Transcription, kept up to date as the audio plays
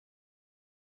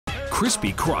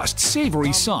Crispy crust,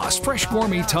 savory sauce, fresh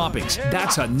gourmet toppings.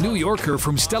 That's a New Yorker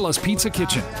from Stellas Pizza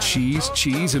Kitchen. Cheese,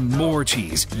 cheese, and more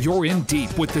cheese. You're in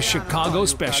deep with the Chicago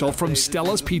special from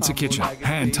Stellas Pizza Kitchen.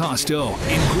 Hand-tossed dough,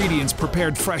 ingredients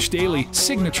prepared fresh daily,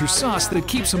 signature sauce that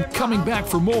keeps them coming back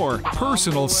for more.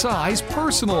 Personal size,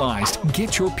 personalized.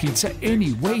 Get your pizza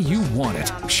any way you want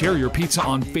it. Share your pizza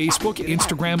on Facebook,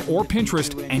 Instagram, or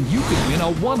Pinterest, and you could win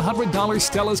a $100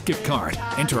 Stellas gift card.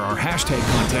 Enter our hashtag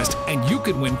contest, and you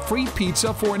could win free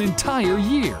pizza for an entire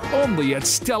year. Only at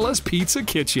Stellas Pizza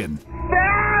Kitchen.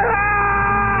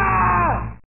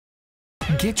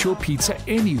 Get your pizza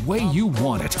any way you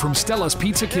want it from Stellas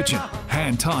Pizza Kitchen.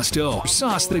 Hand-tossed dough,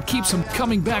 sauce that keeps them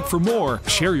coming back for more.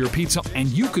 Share your pizza and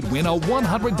you could win a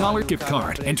 $100 gift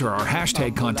card. Enter our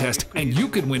hashtag contest and you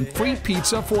could win free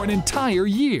pizza for an entire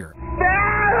year.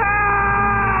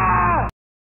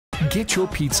 Get your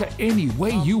pizza any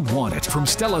way you want it from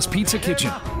Stellas Pizza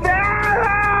Kitchen.